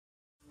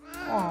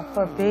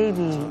Poor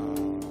baby.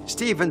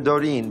 Steve and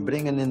Doreen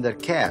bringing in their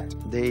cat.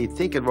 They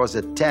think it was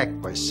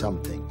attacked by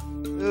something.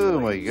 Oh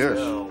my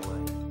gosh.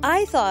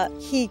 I thought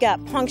he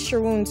got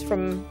puncture wounds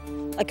from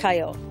a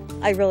coyote.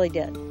 I really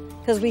did,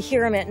 because we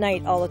hear him at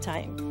night all the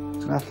time.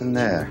 Nothing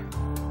there.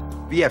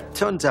 We have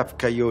tons of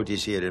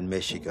coyotes here in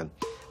Michigan.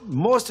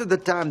 Most of the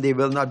time, they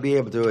will not be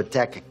able to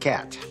attack a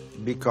cat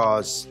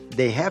because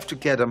they have to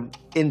get them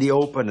in the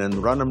open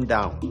and run them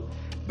down.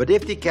 But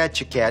if they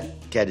catch a cat,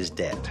 cat is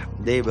dead.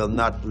 They will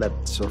not let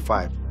it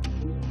survive.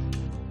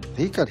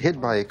 He got hit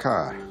by a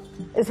car.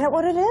 Is that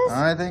what it is?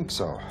 I think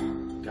so.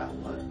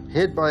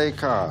 Hit by a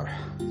car.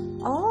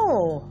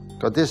 Oh.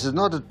 But this is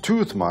not a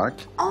tooth mark.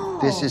 Oh.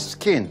 This is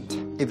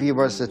skinned. If he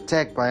was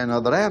attacked by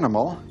another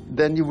animal,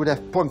 then you would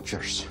have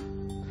punctures.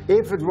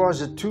 If it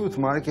was a tooth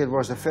mark, it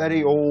was a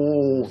very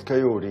old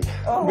coyote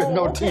with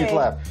no teeth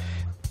left.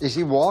 Is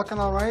he walking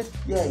all right?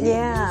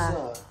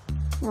 Yeah.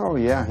 Oh,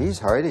 yeah, he's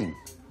hiding.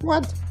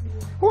 What?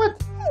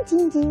 What?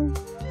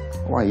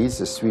 Why,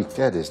 he's a sweet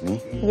cat, isn't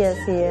he? Yes,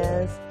 he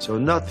is. So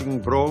nothing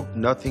broke,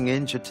 nothing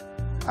injured.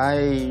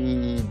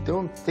 I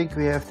don't think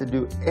we have to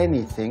do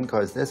anything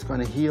because that's going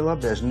to heal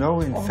up. There's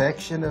no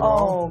infection at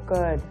all. Oh,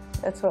 good.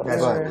 That's what we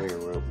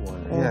were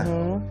wondering.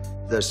 Yeah.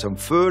 There's some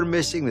fur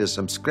missing, there's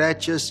some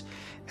scratches,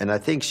 and I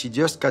think she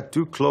just got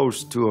too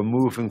close to a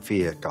moving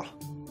vehicle.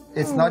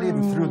 It's not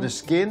even through the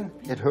skin.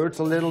 It hurts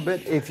a little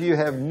bit. If you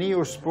have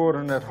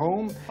Neosporin at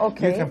home, you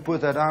can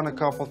put that on a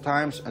couple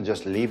times and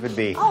just leave it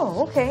be.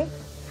 Oh, okay.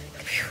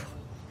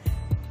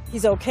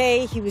 He's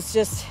okay. He was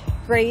just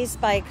grazed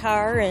by a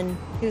car, and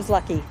he was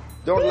lucky.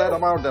 Don't let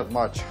him out that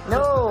much.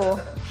 No.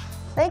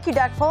 Thank you,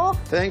 Doc Polk.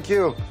 Thank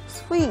you.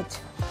 Sweet.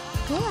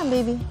 Hang on,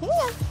 baby. Hang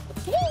on.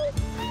 Hang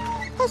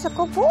on. That's a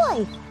good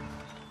boy.